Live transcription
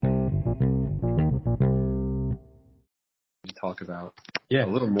talk about a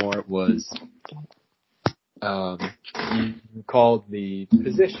little more was you called the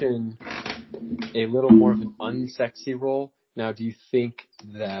position a little more of an unsexy role. Now, do you think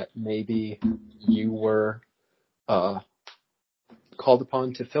that maybe you were called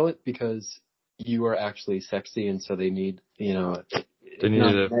upon to fill it because you are actually sexy, and so they need, net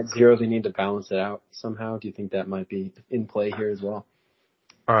zero, they need to balance it out somehow? Do you think that might be in play here as well?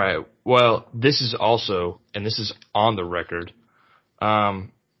 All right. Well, this is also, and this is on the record. I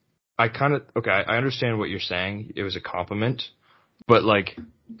understand what you're saying. It was a compliment, but like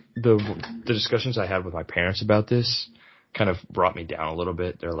the discussions I had with my parents about this kind of brought me down a little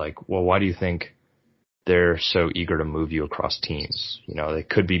bit. They're like, well, why do you think they're so eager to move you across teams? It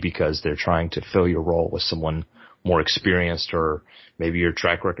could be because they're trying to fill your role with someone more experienced, or maybe your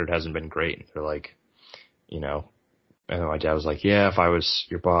track record hasn't been great. They're like, and my dad was like, yeah, if I was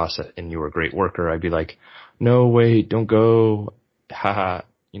your boss and you were a great worker, I'd be like, no, wait, don't go. Haha,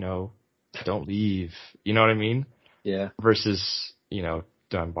 don't leave. You know what I mean? Yeah. Versus,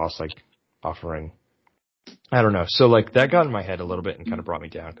 my boss like offering, I don't know. So like that got in my head a little bit and kind of brought me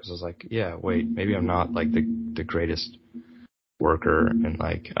down, because I was like, yeah, wait, maybe I'm not like the greatest worker, and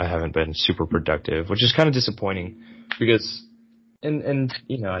like I haven't been super productive, which is kind of disappointing because, and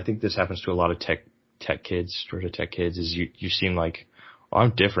I think this happens to a lot of tech kids, Georgia Tech kids, is you seem like, well,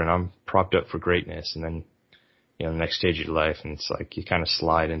 I'm different, I'm propped up for greatness, and then the next stage of your life, and it's like you kind of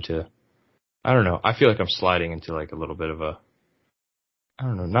slide into, I don't know, I feel like I'm sliding into like a little bit of a, I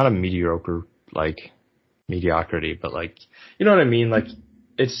don't know, not a mediocre like mediocrity, but like, you know what I mean? Like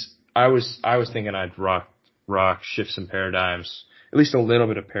I was thinking I'd shift some paradigms, at least a little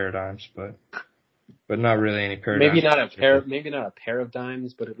bit of paradigms, but not really any paradigms. Maybe not a pair of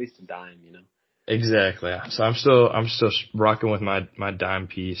dimes, but at least a dime, Exactly. So I'm still rocking with my dime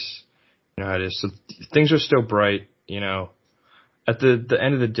piece. You know how it is. So things are still bright. At the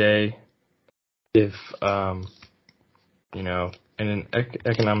end of the day, if an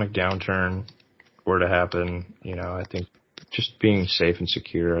economic downturn were to happen, I think just being safe and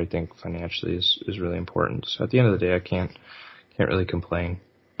secure, I think financially is really important. So at the end of the day, I can't really complain.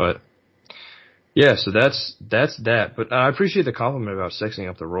 But yeah, so that's that. But I appreciate the compliment about sexing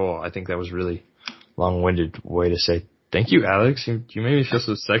up the role. I think that was really long-winded way to say thank you, Alex. You made me feel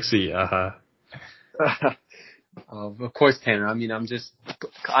so sexy. Of course, Tanner. I mean,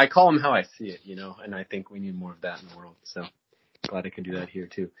 I call him how I see it, and I think we need more of that in the world. So glad I can do that here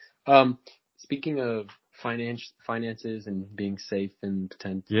too. Speaking of finances and being safe and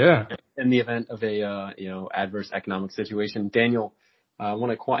in the event of a adverse economic situation, Daniel, I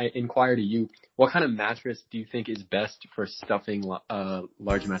want to inquire to you, what kind of mattress do you think is best for stuffing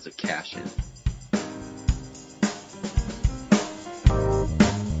large amounts of cash in?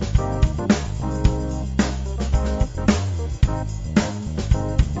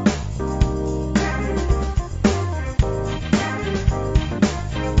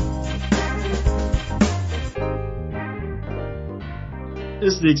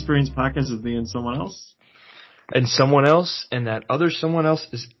 This is the Experience Podcast with me and someone else. And someone else, and that other someone else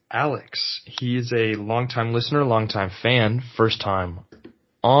is Alex. He is a longtime listener, longtime fan, first time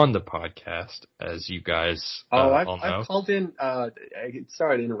on the podcast, as you guys all know. I've called in,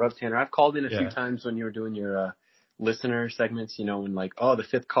 sorry to interrupt, Tanner. I've called in a few times when you were doing your listener segments, when like, the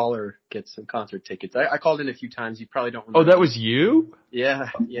fifth caller gets some concert tickets. I called in a few times. You probably don't remember. Oh, that was you?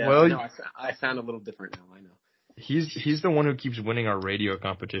 Yeah. Well, I sound a little different now, I know. He's the one who keeps winning our radio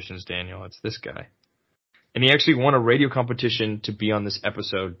competitions, Daniel. It's this guy. And he actually won a radio competition to be on this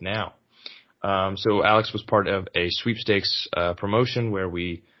episode now. So Alex was part of a sweepstakes promotion where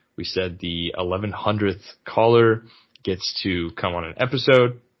we said the 1100th caller gets to come on an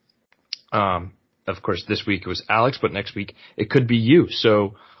episode. Of course, this week it was Alex, but next week it could be you.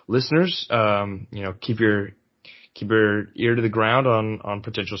 So listeners, keep your ear to the ground on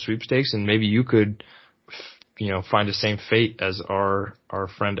potential sweepstakes, and maybe you could find the same fate as our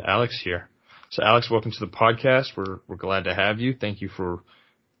friend Alex here. So Alex, welcome to the podcast. We're glad to have you. Thank you for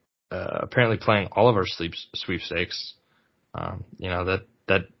apparently playing all of our sweepstakes.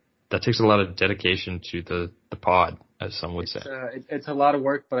 That takes a lot of dedication to the pod, as some would say. It's a lot of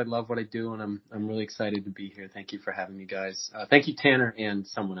work, but I love what I do, and I'm really excited to be here. Thank you for having me, guys. Thank you, Tanner, and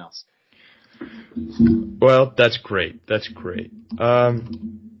someone else. Well, that's great. That's great.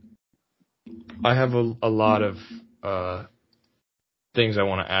 I have a lot of things I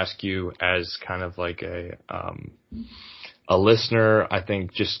want to ask you as kind of like a listener. I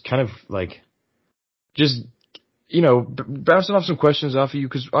think just kind of like bouncing off some questions off of you,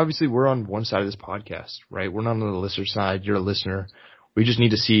 because obviously we're on one side of this podcast, right? We're not on the listener side. You're a listener. We just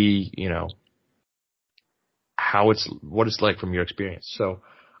need to see, what it's like from your experience. So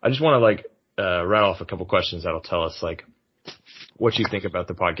I just want to like rattle off a couple questions that'll tell us like what you think about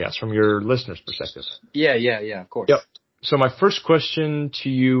the podcast from your listeners' perspective. Yeah, of course. Yep. So my first question to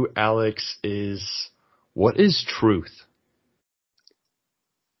you, Alex, is what is truth?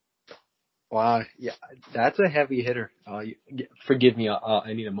 Wow, yeah, that's a heavy hitter. Forgive me,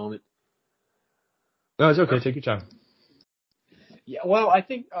 I need a moment. No, it's okay. Take your time. Yeah, well, I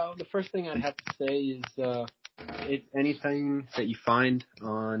think the first thing I'd have to say is it's anything that you find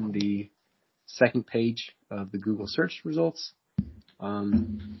on the second page of the Google search results.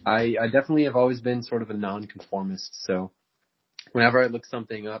 I definitely have always been sort of a nonconformist, so whenever I look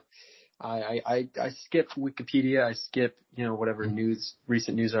something up, I skip Wikipedia, I skip, whatever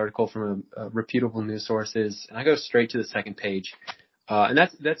recent news article from a reputable news sources, and I go straight to the second page. And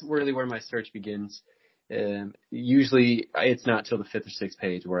that's really where my search begins. Usually it's not till the fifth or sixth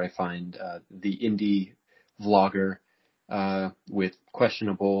page where I find, the indie vlogger, with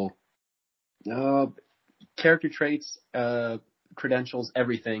questionable, character traits, credentials,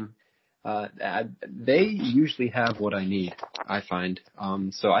 everything. They usually have what I need, I find.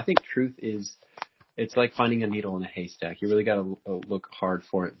 So I think truth it's like finding a needle in a haystack. You really got to look hard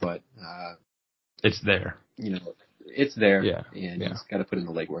for it, but, it's there. It's there. Yeah. And you just got to put in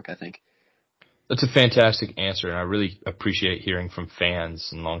the legwork, I think. That's a fantastic answer, and I really appreciate hearing from fans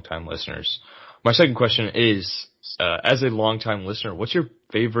and longtime listeners. My second question is, as a longtime listener, what's your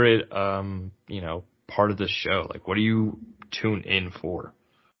favorite, part of the show? Like, what do you tune in for?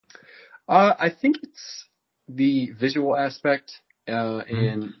 I think it's the visual aspect,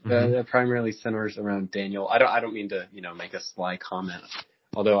 and that primarily centers around Daniel. I don't mean to, make a sly comment,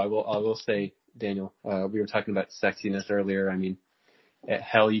 although I will say, Daniel, we were talking about sexiness earlier. I mean,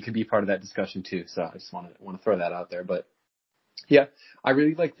 hell, you could be part of that discussion too. So I just want to throw that out there. But yeah, I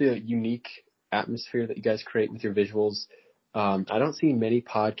really like the unique atmosphere that you guys create with your visuals. I don't see many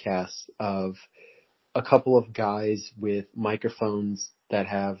podcasts of a couple of guys with microphones that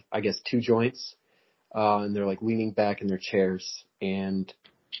have, I guess, two joints, and they're like leaning back in their chairs. And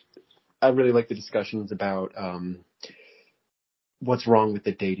I really like the discussions about, what's wrong with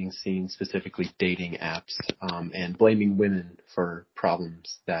the dating scene, specifically dating apps, and blaming women for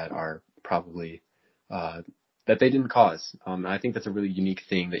problems that are probably, that they didn't cause. I think that's a really unique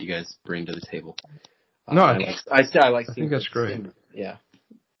thing that you guys bring to the table. No, I think that's great. Yeah.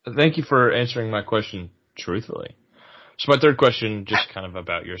 Thank you for answering my question truthfully. So my third question, just kind of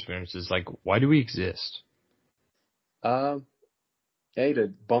about your experience, is like, why do we exist? Hey,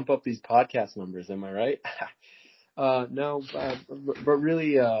 to bump up these podcast numbers, am I right? No, but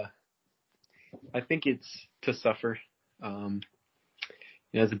really, I think it's to suffer.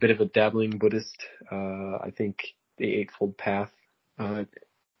 As a bit of a dabbling Buddhist, I think the Eightfold Path, trying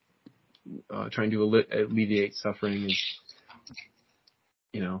to alleviate suffering is,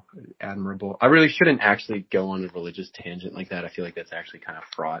 admirable. I really shouldn't actually go on a religious tangent like that. I feel like that's actually kind of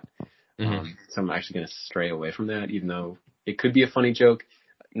fraught. So I'm actually going to stray away from that, even though it could be a funny joke,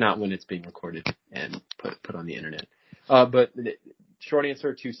 not when it's being recorded and put on the internet. But short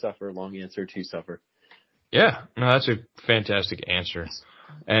answer, to suffer. Long answer, to suffer. Yeah, no, that's a fantastic answer.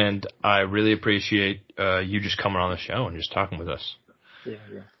 And I really appreciate you just coming on the show and just talking with us. Yeah.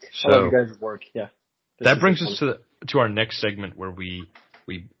 So, I love you guys' work. Yeah. That brings us to our next segment where we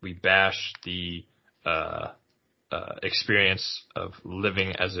bash the experience of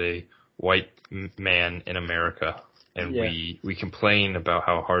living as a white man in America, and we complain about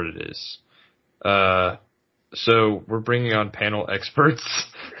how hard it is. So we're bringing on panel experts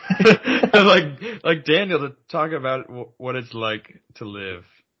like Daniel to talk about what it's like to live.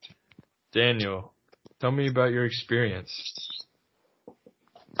 Daniel, tell me about your experience.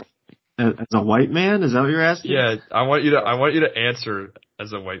 As a white man? Is that what you're asking? Yeah, I want you to answer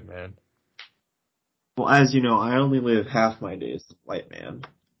as a white man. Well, as you know, I only live half my days as a white man.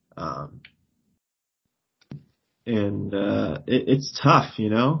 It's tough,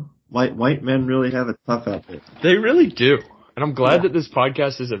 White men really have it tough out there. They really do. And I'm glad that this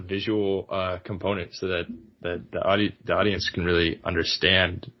podcast is a visual component so that the audience can really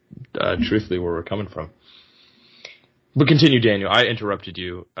understand truthfully where we're coming from. But continue, Daniel. I interrupted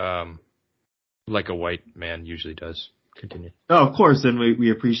you like a white man usually does. Continue. Oh, of course, and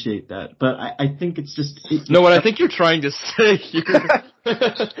we appreciate that. But I think it's just... what I think you're trying to say here...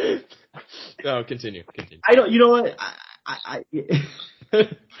 No, continue. I don't... You know what?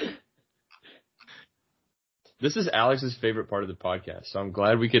 This is Alex's favorite part of the podcast, so I'm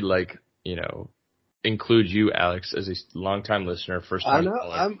glad we could, include you, Alex, as a longtime listener, first time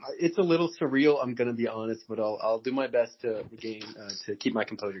caller. It's a little surreal, I'm going to be honest, but I'll do my best to to keep my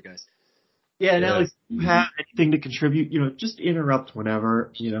composure, guys. Yeah, and Yeah. Alex, if you have anything to contribute, just interrupt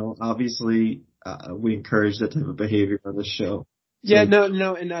whenever. Obviously, we encourage that type of behavior on the show. Yeah,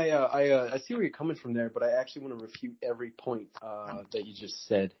 no, and I see where you're coming from there, but I actually want to refute every point that you just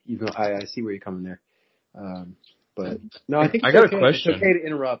said. Even though I see where you're coming there, but no, I think I it's got a okay. question. It's okay to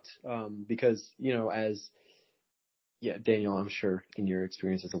interrupt, because Daniel, I'm sure in your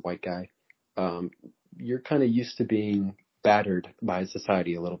experience as a white guy, you're kind of used to being battered by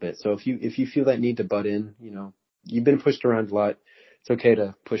society a little bit. So if you feel that need to butt in, you've been pushed around a lot. It's okay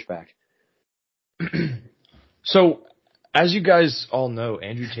to push back. So, as you guys all know,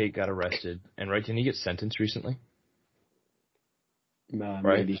 Andrew Tate got arrested, and didn't he get sentenced recently?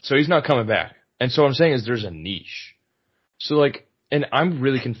 Right. Maybe. So he's not coming back. And so what I'm saying is there's a niche. So and I'm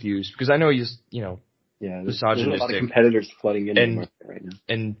really confused because I know he's, There's a misogynistic. lot of competitors flooding in the market right now.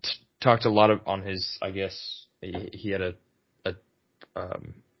 And talked a lot on his, I guess, he had a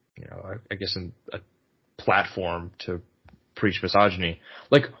platform to preach misogyny.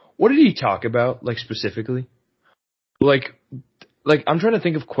 What did he talk about, specifically? I'm trying to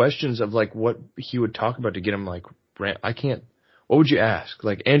think of questions of, what he would talk about to get him, I can't, what would you ask?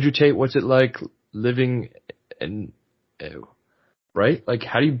 Andrew Tate, what's it like living in, right?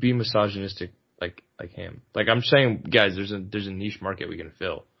 How do you be misogynistic like him? I'm saying, guys, there's a niche market we can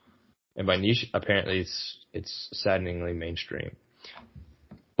fill. And by niche, apparently it's saddeningly mainstream.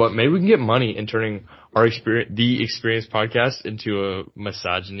 But maybe we can get money in turning the Experience podcast into a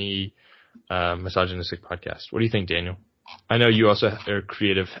misogynistic podcast. What do you think, Daniel? I know you also are a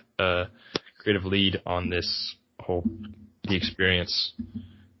creative lead on this whole The Experience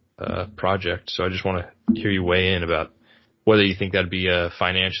project. So I just want to hear you weigh in about whether you think that'd be a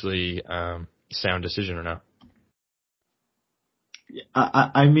financially sound decision or not.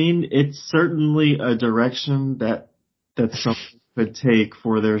 I mean, it's certainly a direction that someone could take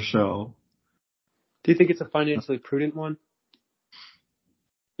for their show. Do you think it's a financially prudent one?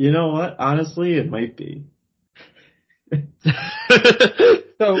 You know what? Honestly, it might be. So,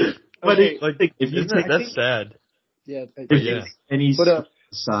 but okay, if you take that's sad. Yeah, any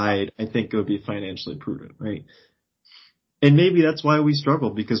side, I think it would be financially prudent, right? And maybe that's why we struggle,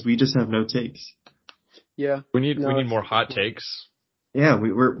 because we just have no takes. Yeah, we need more hot takes. Yeah,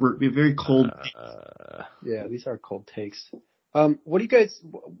 we're very cold. Yeah, these are cold takes. What do you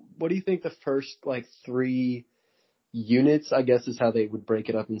think the first 3 units, I guess is how they would break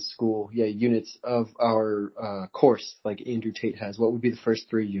it up in school. Yeah, units of our course, like Andrew Tate has. What would be the first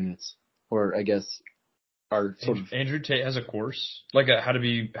 3 units? Or I guess our sort of Andrew Tate has a course? How to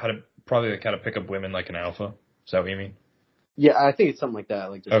pick up women like an alpha? Is that what you mean? Yeah, I think it's something like that.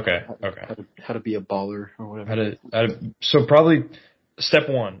 Okay. How to be a baller or whatever. So probably step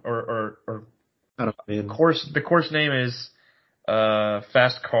 1 or course. The course name is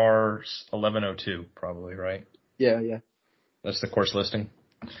Fast Cars 1102, probably, right? Yeah. That's the course listing.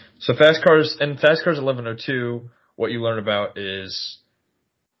 So Fast Cars 1102, what you learn about is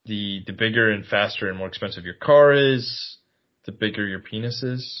the bigger and faster and more expensive your car is, the bigger your penis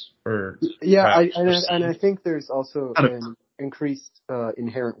is, or and I think there's also an increased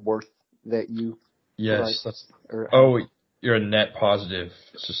inherent worth that you. Yes. You're a net positive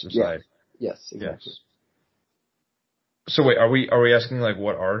society. Yes, exactly. Yes. So wait, are we asking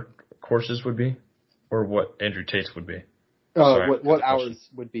what our courses would be, or what Andrew Tate's would be? What ours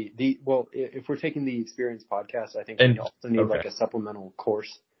would be? If we're taking the Experience podcast, I think we also need a supplemental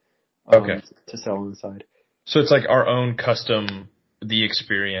course. To sell on the side. So it's our own custom The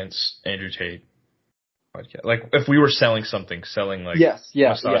Experience Andrew Tate podcast. If we were selling not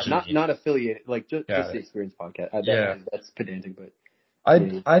affiliated, just the Experience podcast. That's pedantic, but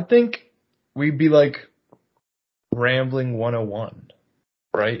I think we'd be Rambling 101,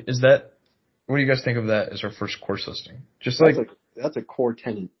 right? What do you guys think of that as our first course listing? That's a core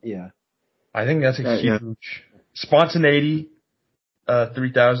tenet, yeah. I think that's a huge spontaneity.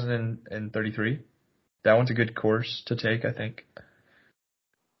 3033. That one's a good course to take, I think.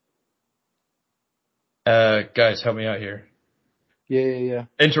 Guys, help me out here. Yeah.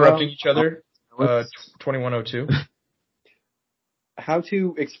 Interrupting each other. 2102. How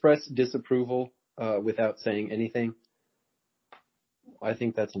to express disapproval without saying anything. I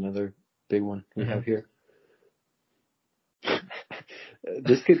think that's another big one we have here. I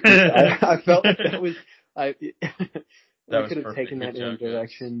felt like that was I could have taken that in a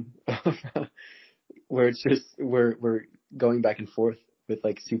direction where it's just we're going back and forth with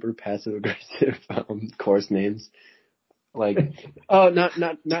super passive aggressive course names,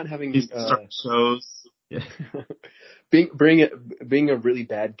 not having shows. being a really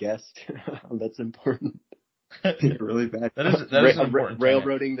bad guest. That's important. Really bad. That is an important tenet.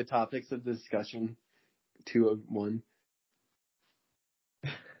 Railroading the topics of discussion to a one.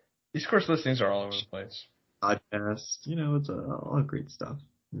 These course listings are all over the place. Podcast, it's all great stuff.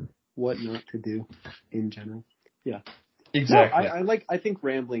 Yeah. What not to do in general. Yeah. Exactly. No, I think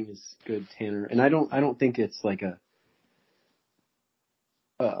rambling is good, Tanner, and I don't think it's like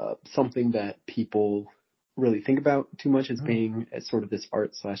something that people really think about too much as being as sort of this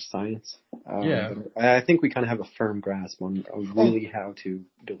art/science. Yeah. But I think we kind of have a firm grasp on really how to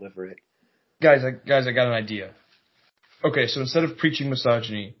deliver it. Guys, I got an idea. Okay, so instead of preaching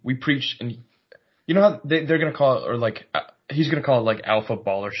misogyny, we preach, and you know how they're gonna call it, or like he's gonna call it like alpha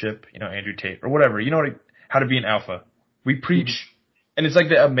ballership, Andrew Tate or whatever. You know how to be an alpha. We preach, and it's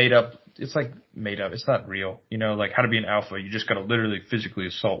like made up. It's like made up. It's not real. Like how to be an alpha. You just gotta literally physically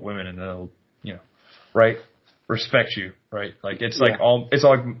assault women, and they'll, right, respect you, right? Like it's like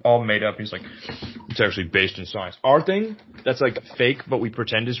all made up. He's like, it's actually based in science. Our thing that's like fake, but we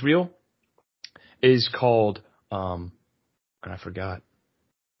pretend is real, is called and I forgot,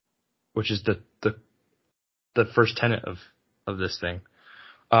 which is the first tenet of this thing.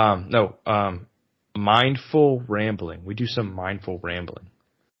 Mindful rambling. We do some mindful rambling.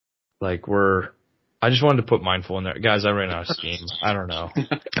 Like I just wanted to put mindful in there. Guys, I ran out of steam. I don't know.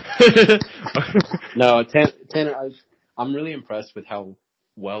 No, Tanner, I'm really impressed with how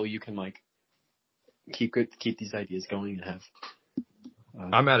well you can like keep these ideas going and have.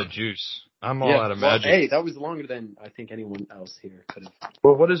 I'm out of juice. I'm all out of magic. Hey, that was longer than I think anyone else here could have.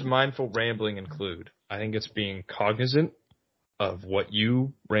 Well, what does mindful rambling include? I think it's being cognizant of what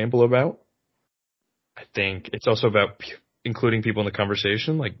you ramble about. I think it's also about including people in the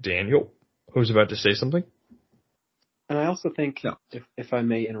conversation, like Daniel, who's about to say something. And I also think, if I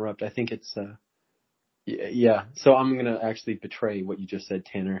may interrupt, I think it's, So I'm going to actually betray what you just said,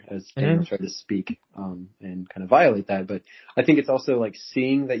 Tanner, as Daniel tried to speak and kind of violate that. But I think it's also like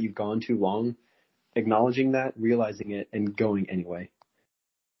seeing that you've gone too long, acknowledging that, realizing it, and going anyway.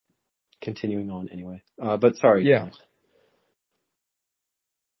 Continuing on anyway. But sorry. Yeah.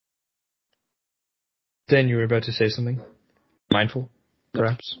 Dan, you were about to say something? Mindful,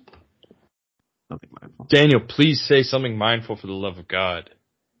 perhaps? Nothing mindful. Daniel, please say something mindful for the love of God.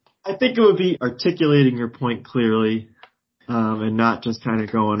 I think it would be articulating your point clearly, and not just kind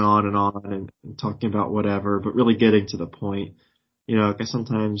of going on and talking about whatever, but really getting to the point. Because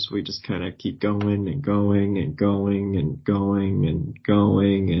sometimes we just kind of keep going and going and going and going and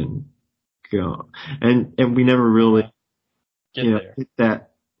going and go, and we never really there. hit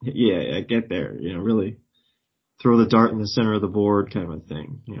that. Yeah, get there. Really throw the dart in the center of the board, kind of a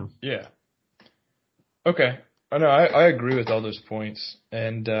thing. Yeah. Okay. No, I agree with all those points,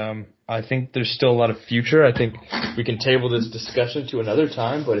 and I think there's still a lot of future. I think we can table this discussion to another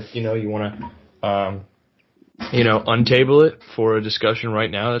time, but if you want to, untable it for a discussion right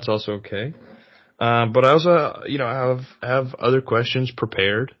now, that's also okay. But I also, have other questions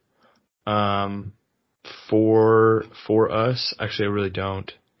prepared, for us. Actually, I really don't.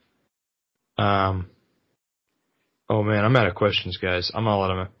 Oh man, I'm out of questions, guys. I'm all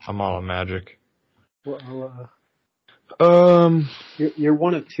out of magic. Well, you're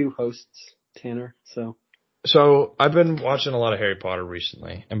one of two hosts, Tanner. So I've been watching a lot of Harry Potter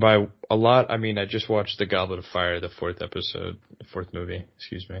recently, and by a lot I mean I just watched The Goblet of Fire, the fourth movie.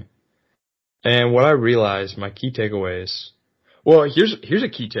 Excuse me. And what I realized, my key takeaways. Well, here's a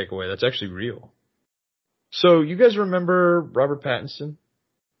key takeaway that's actually real. So you guys remember Robert Pattinson?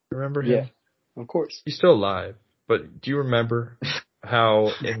 Remember him? Yeah, of course. He's still alive, but do you remember how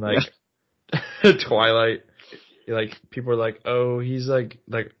in like Twilight, people are like, oh, he's like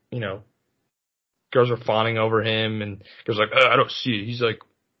girls are fawning over him, and girls are like, oh, I don't see it. He's like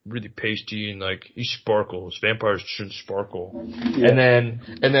really pasty and like he sparkles. Vampires shouldn't sparkle. Yeah. And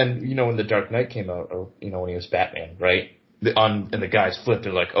then when The Dark Knight came out, or when he was Batman, right? And the guys flipped.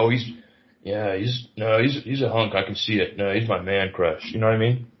 They're like, oh, he's a hunk. I can see it. No, he's my man crush. You know what I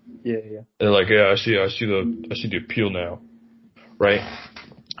mean? Yeah. They're like, yeah, I see the appeal now, right?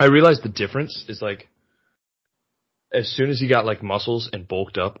 I realized the difference is like, as soon as he got like muscles and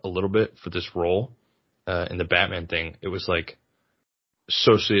bulked up a little bit for this role, in the Batman thing, it was like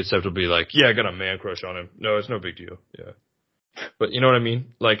socially acceptable to be like, yeah, I got a man crush on him. No, it's no big deal. Yeah. But you know what I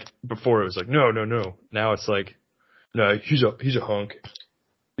mean? Like before it was like, no. Now it's like, no, he's a hunk.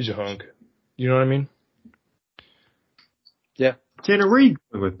 He's a hunk. You know what I mean? Yeah. Tanner, where are you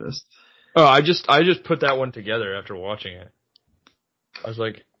going with this? Oh, I just put that one together after watching it. I was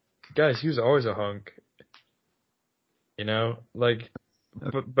like, guys, he was always a hunk.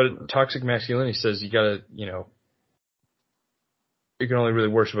 But toxic masculinity says you gotta, you can only really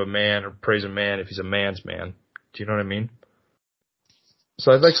worship a man or praise a man if he's a man's man. Do you know what I mean?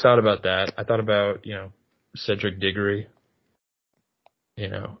 So I like thought about that. I thought about, Cedric Diggory.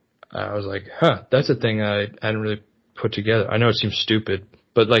 I was like, that's a thing I hadn't really put together. I know it seems stupid,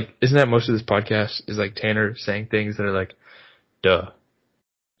 but like, isn't that most of this podcast is like Tanner saying things that are like, duh.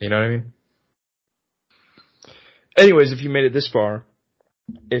 You know what I mean? Anyways, if you made it this far,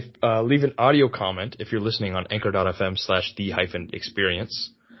 leave an audio comment if you're listening on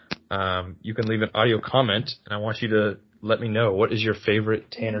anchor.fm/the-experience. You can leave an audio comment, and I want you to let me know what is your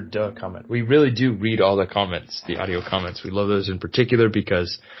favorite Tanner Duh comment. We really do read all the comments, the audio comments. We love those in particular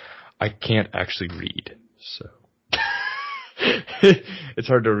because I can't actually read. So it's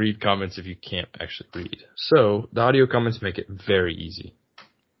hard to read comments if you can't actually read. So the audio comments make it very easy.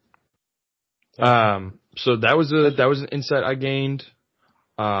 So that was an insight I gained.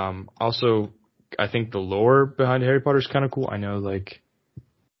 Also, I think the lore behind Harry Potter is kind of cool. I know, like,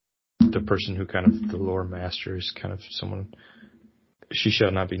 the person who kind of, the lore master is kind of someone, she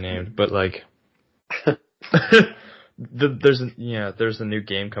shall not be named, but like, there's a new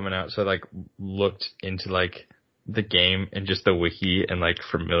game coming out, so I like looked into like the game and just the wiki and like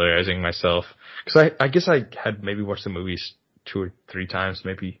familiarizing myself, because I guess I had maybe watched the movies 2 or 3 times,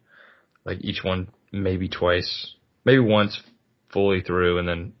 maybe like each one maybe twice, maybe once fully through, and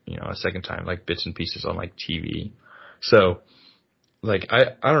then a second time like bits and pieces on like TV. So like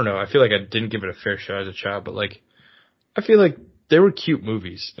I don't know, I feel like I didn't give it a fair shot as a child, but like I feel like they were cute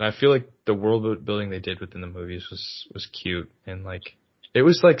movies, and I feel like the world building they did within the movies was cute, and like it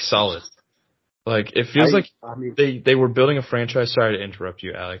was like solid. Like it feels they were building a franchise. Sorry to interrupt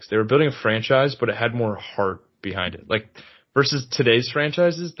you, Alex. They were building a franchise, but it had more heart behind it. Like versus today's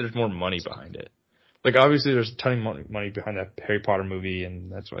franchises, there's more money behind it. Like obviously there's a ton of money behind that Harry Potter movie,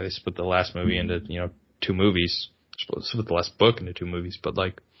 and that's why they split the last movie into 2 movies. Split the last book into 2 movies, but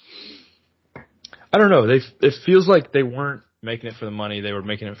like I don't know. It feels like they weren't making it for the money. They were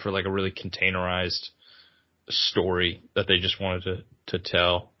making it for like a really containerized story that they just wanted to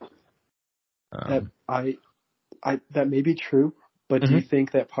tell. That may be true, but do you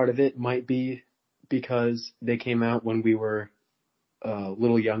think that part of it might be because they came out when we were a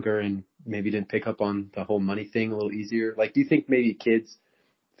little younger and maybe didn't pick up on the whole money thing a little easier? Like, do you think maybe kids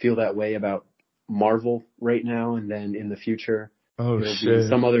feel that way about Marvel right now, and then in the future,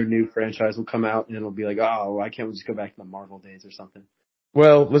 some other new franchise will come out and it'll be like, oh, why can't we just go back to the Marvel days or something?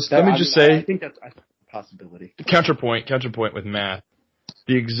 Well, let me just say, I think that's a possibility. Counterpoint with math.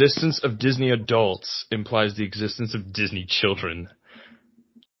 The existence of Disney adults implies the existence of Disney children.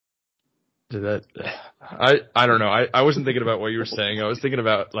 I don't know. I wasn't thinking about what you were saying. I was thinking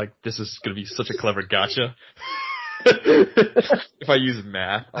about, like, this is going to be such a clever gotcha. If I use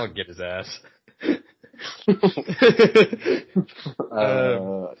math, I'll get his ass.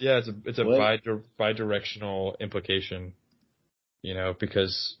 It's a bi-directional implication,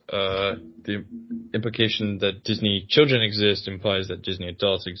 because the implication that Disney children exist implies that Disney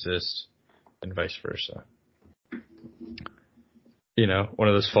adults exist, and vice versa. One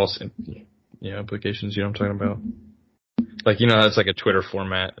of those false implications. You know what I'm talking about? Like, that's like a Twitter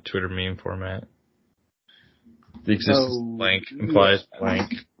meme format. The existence of blank implies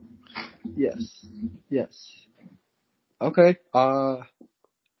blank. Yes. Okay.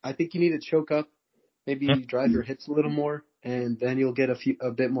 I think you need to choke up, maybe drive your hips a little more, and then you'll get a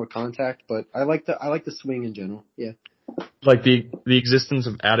bit more contact. But I like the swing in general. Yeah. Like the existence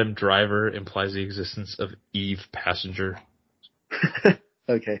of Adam Driver implies the existence of Eve Passenger.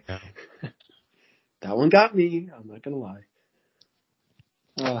 Okay. Yeah. That one got me. I'm not gonna lie.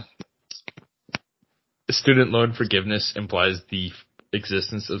 Student loan forgiveness implies the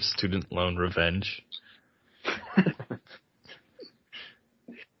existence of student loan revenge.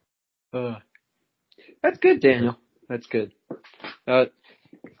 That's good, Daniel. That's good.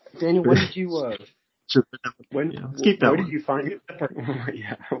 Daniel, when did you where did you find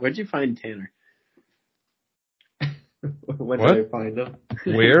yeah, where did you find Tanner? When did I find him?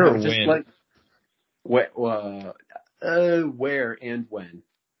 Where or when? Like, where and when?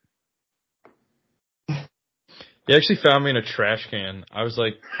 He actually found me in a trash can. I was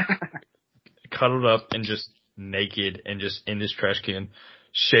like cuddled up and just naked and just in this trash can,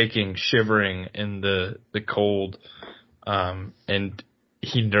 shaking, shivering in the cold. And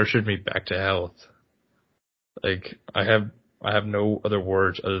he nurtured me back to health. Like I have no other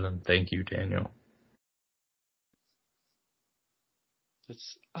words other than thank you, Daniel.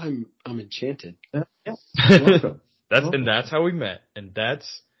 I'm enchanted. Yeah. That's how we met, and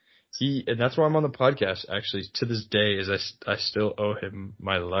that's why I'm on the podcast. Actually, to this day, is I still owe him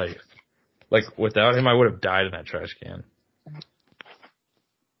my life. Like without him, I would have died in that trash can.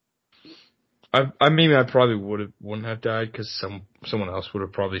 I probably wouldn't have died because someone else would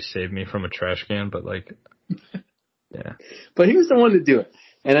have probably saved me from a trash can, but like, yeah. But he was the one to do it.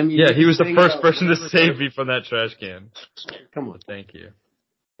 And I mean, Yeah, he was the first person to save me from that trash can. Come on. Thank you.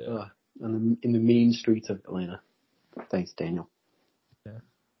 Yeah. In the mean streets of Atlanta. Thanks, Daniel. Yeah.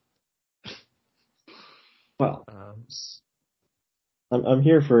 Well, I'm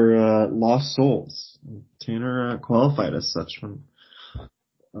here for lost souls. Tanner qualified as such when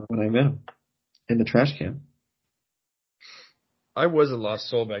I met him in the trash can. I was a lost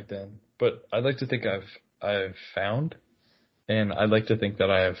soul back then, but I'd like to think I've found, and I'd like to think that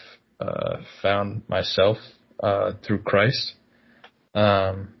I have found myself through Christ.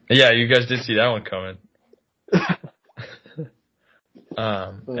 Yeah, you guys did see that one coming.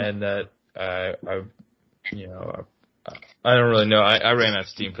 And that I don't really know. I ran out of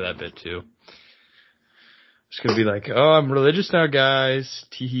steam for that bit too. Just gonna be like, oh, I'm religious now, guys.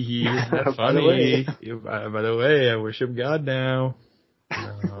 Tee hee hee. Isn't that funny? By the way, I worship God now.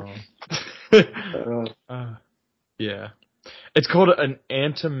 Yeah. It's called an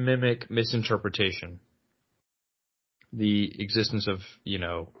antonymic misinterpretation. The existence of,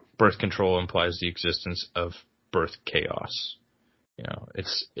 birth control implies the existence of birth chaos.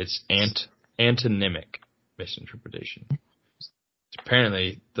 It's antonymic misinterpretation. It's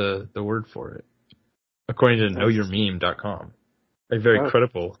apparently the word for it, according to knowyourmeme.com, a very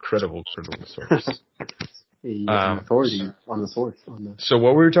credible source. Authority on the source. So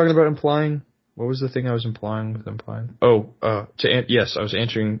what were we talking about implying? What was the thing I was implying with implying? Oh, yes, I was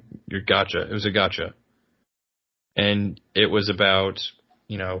answering your gotcha. It was a gotcha. And it was about,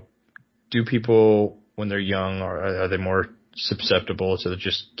 do people, when they're young, are they more susceptible to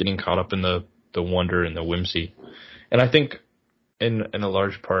just getting caught up in the wonder and the whimsy? And I think, in a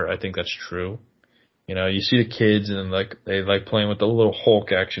large part, I think that's true. You see the kids and they like playing with the little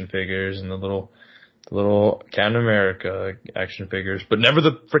Hulk action figures and the little Captain America action figures, but never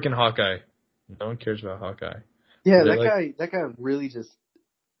the freaking Hawkeye. No one cares about Hawkeye. Yeah, that guy really just,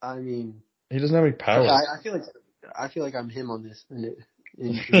 I mean, he doesn't have any power. I feel like I'm him on this.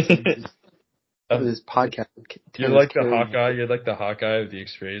 This podcast. You're like the Hawkeye. You're like the Hawkeye of the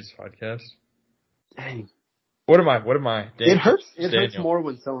Experience podcast. Dang. What am I? It hurts. It hurts more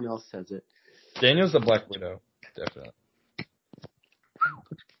when someone else says it. Daniel's the Black Widow, definitely.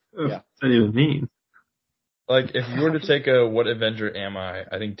 Yeah. What does that even mean? Like, if you were to take a what Avenger am I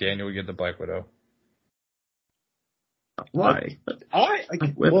think Daniel would get the Black Widow. Why?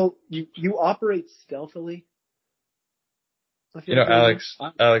 Well, you operate stealthily. Alex,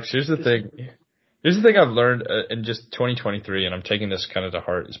 here's the thing. Here's the thing I've learned in just 2023, and I'm taking this kind of to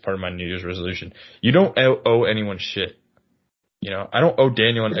heart as part of my New Year's resolution. You don't owe anyone shit. I don't owe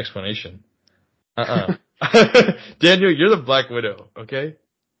Daniel an explanation. Daniel, you're the Black Widow, okay?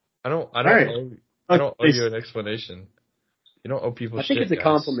 I don't owe you an explanation. You don't owe people shit. I think it's a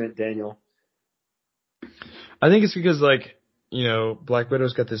compliment, Daniel. I think it's because, Black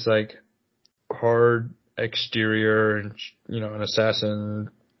Widow's got this, hard exterior and, an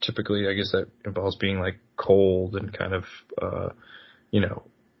assassin. Typically, I guess that involves being, cold and kind of,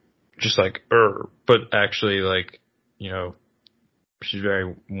 just but actually, she's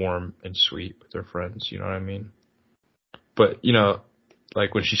very warm and sweet with her friends, you know what I mean? But,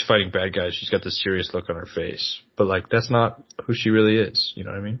 when she's fighting bad guys, she's got this serious look on her face. But, that's not who she really is, you know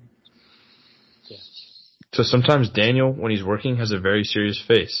what I mean? Yeah. So sometimes Daniel, when he's working, has a very serious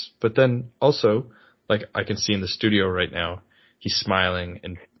face. But then also, I can see in the studio right now, he's smiling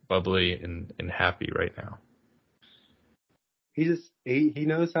and bubbly and happy right now. He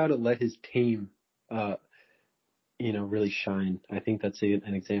knows how to let his team, really shine. I think that's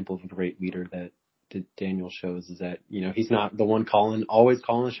an example of a great leader that Daniel shows, is that, he's not the one always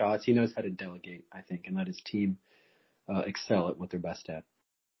calling the shots. He knows how to delegate, I think, and let his team excel at what they're best at.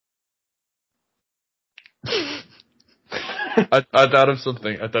 I thought of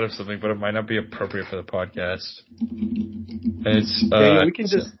something, but it might not be appropriate for the podcast. And it's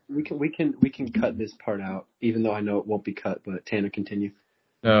we can cut this part out, even though I know it won't be cut. But Tanner, continue.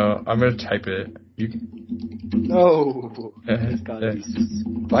 No, I'm gonna type it. No, it's gotta be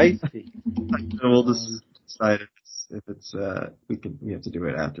spicy. We'll just decide if it's we have to do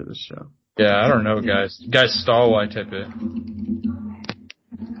it after the show. Yeah, I don't know, guys. Guys, stall while I type it.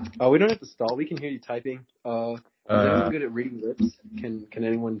 Oh, we don't have to stall. We can hear you typing. Is anyone good at reading lips? Can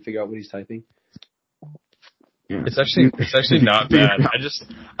anyone figure out what he's typing? Yeah. It's actually not bad.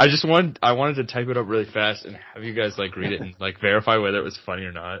 I wanted to type it up really fast and have you guys read it and verify whether it was funny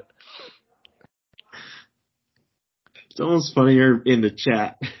or not. It's almost funnier in the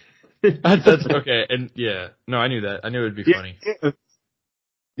chat. That's okay. And yeah, no, I knew that. I knew it would be funny.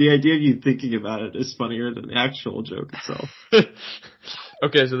 The idea of you thinking about it is funnier than the actual joke itself.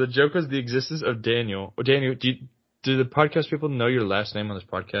 Okay, so the joke was the existence of Daniel. Well, Daniel, do the podcast people know your last name on this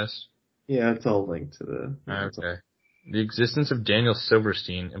podcast? Yeah, it's all linked to the. Okay. The existence of Daniel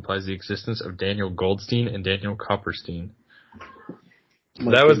Silverstein implies the existence of Daniel Goldstein and Daniel Copperstein.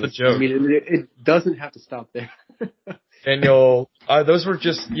 That was the joke. I mean, it doesn't have to stop there. Daniel, those were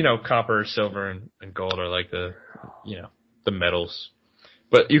just, copper, silver, and gold are like the metals.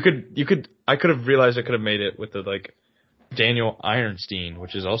 But I could have realized I could have made it with the, Daniel Ironstein,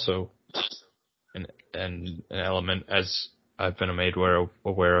 which is also an element, as I've been made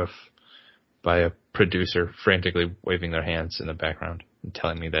aware of by a producer frantically waving their hands in the background and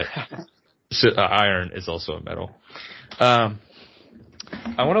telling me that iron is also a metal.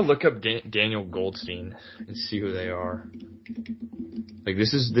 I want to look up Daniel Goldstein and see who they are.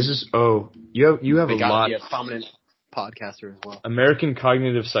 This is you have a lot. Be a prominent podcaster as well. American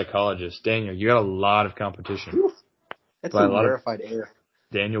cognitive psychologist. Daniel, you got a lot of competition. Whew. That's a rarefied air.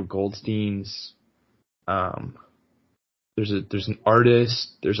 Daniel Goldstein's. There's an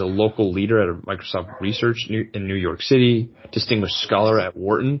artist. There's a local leader at Microsoft Research in New York City. Distinguished scholar at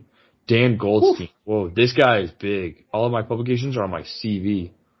Wharton. Dan Goldstein. Whoa, this guy is big. All of my publications are on my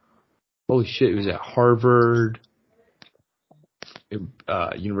CV. Holy shit, he was at Harvard,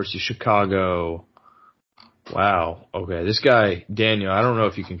 University of Chicago. Wow. Okay, this guy, Daniel, I don't know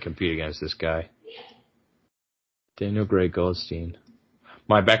if you can compete against this guy. Daniel Gray Goldstein.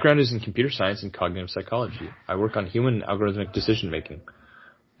 My background is in computer science and cognitive psychology. I work on human and algorithmic decision making.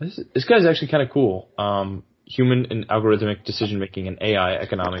 This guy's actually kind of cool. Human and algorithmic decision making in AI,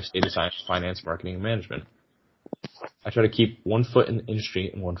 economics, data science, finance, marketing, and management. I try to keep one foot in the industry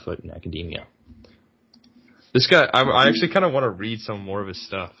and one foot in academia. This guy, I actually kind of want to read some more of his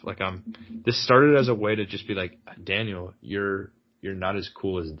stuff. This started as a way to just be like, Daniel, you're not as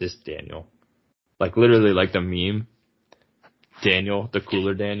cool as this Daniel. Literally the meme. Daniel, the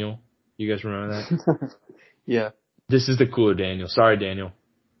cooler Daniel. You guys remember that? Yeah. This is the cooler Daniel. Sorry, Daniel.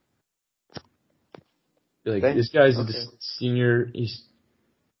 This guy's a senior. He's,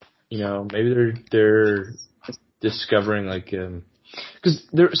 maybe they're discovering because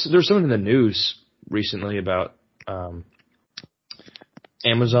there's something in the news recently about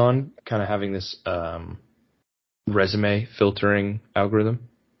Amazon kind of having this resume filtering algorithm.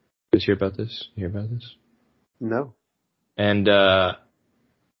 You guys hear about this? No. And it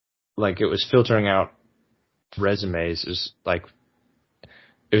was filtering out resumes. It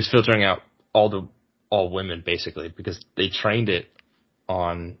was filtering out all women basically, because they trained it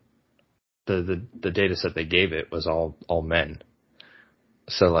on the data set they gave it was all men.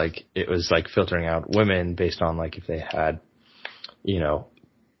 So it was filtering out women based on if they had,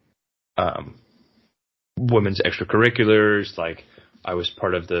 women's extracurriculars, I was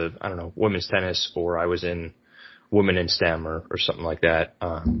part of the, women's tennis, or I was in women in STEM or something like that.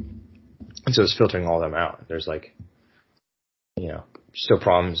 And so it's filtering all of them out. There's still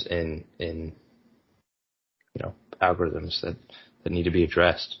problems in algorithms that need to be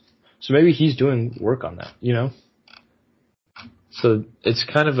addressed. So maybe he's doing work on that, So it's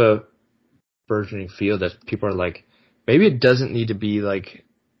kind of a burgeoning field that people are maybe it doesn't need to be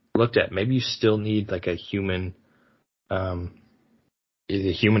looked at. Maybe you still need a human, the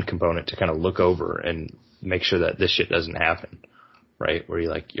human component to kind of look over and make sure that this shit doesn't happen, right? Where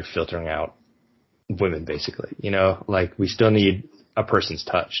you're filtering out women basically, we still need a person's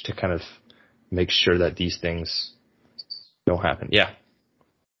touch to kind of make sure that these things don't happen. Yeah.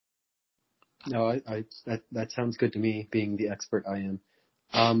 No, that sounds good to me, being the expert I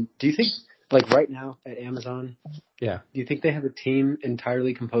am. Do you think, right now at Amazon, yeah, do you think they have a team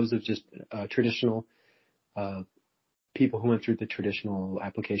entirely composed of just traditional people who went through the traditional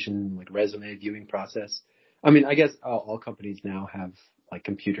application, resume viewing process? I mean, I guess all companies now have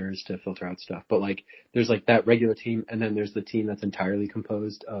computers to filter out stuff, but there's that regular team, and then there's the team that's entirely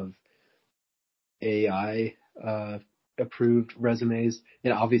composed of AI approved resumes.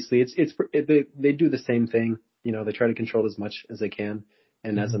 And obviously they do the same thing. They try to control as much as they can.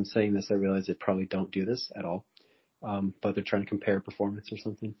 And as I'm saying this, I realize they probably don't do this at all. But they're trying to compare performance or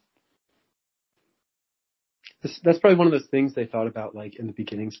something. That's probably one of those things they thought about in the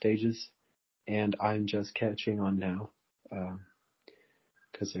beginning stages. And I'm just catching on now.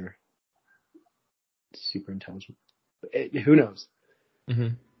 Cause they're super intelligent. Who knows?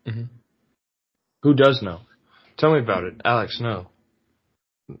 Mm-hmm. Mm-hmm. Who does know? Tell me about it. Alex, no.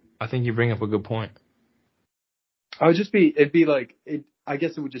 I think you bring up a good point. I guess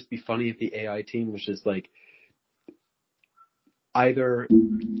it would just be funny if the AI team was just either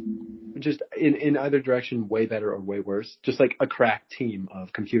just in either direction, way better or way worse. Just like a crack team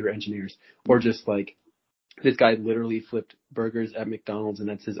of computer engineers, or just like this guy literally flipped burgers at McDonald's and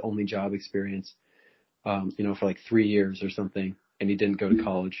that's his only job experience, for like 3 years or something, and he didn't go to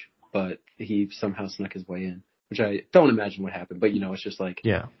college, but he somehow snuck his way in, which I don't imagine what happened, but it's just like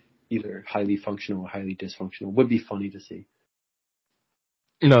either highly functional or highly dysfunctional. Would be funny to see.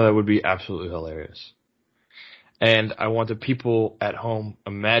 No, that would be absolutely hilarious. And I want the people at home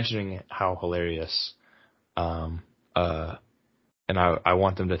imagining how hilarious, and I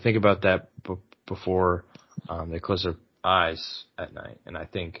want them to think about that before they close their eyes at night. And I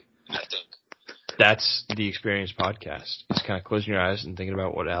think that's the Experience podcast. It's kind of closing your eyes and thinking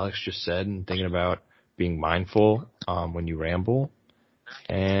about what Alex just said and thinking about being mindful when you ramble.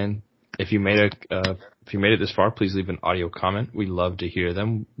 And if you made it this far, please leave an audio comment. We love to hear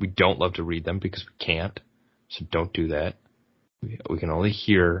them. We don't love to read them because we can't. So don't do that. We can only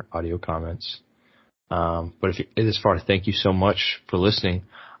hear audio comments. But if you made it this far, thank you so much for listening.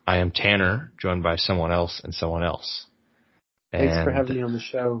 I am Tanner, joined by someone else and someone else. Thanks for having me on the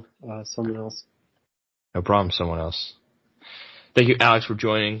show, someone else. No problem, someone else. Thank you, Alex, for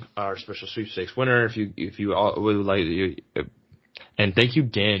joining our special sweepstakes winner. If you all would like to, and thank you,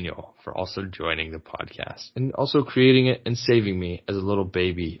 Daniel, for also joining the podcast and also creating it and saving me as a little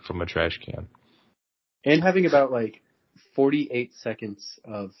baby from a trash can. And having about 48 seconds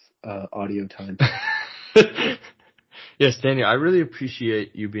of audio time. Yes, Daniel, I really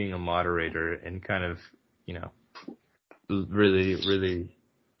appreciate you being a moderator and kind of, really, really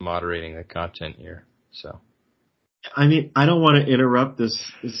moderating the content here. So, I mean, I don't want to interrupt this.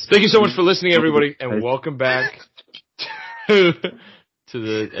 Thank you so much for listening, everybody, and welcome back to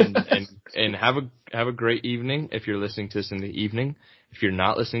and have a great evening if you're listening to this in the evening. If you're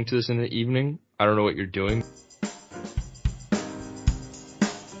not listening to this in the evening, I don't know what you're doing.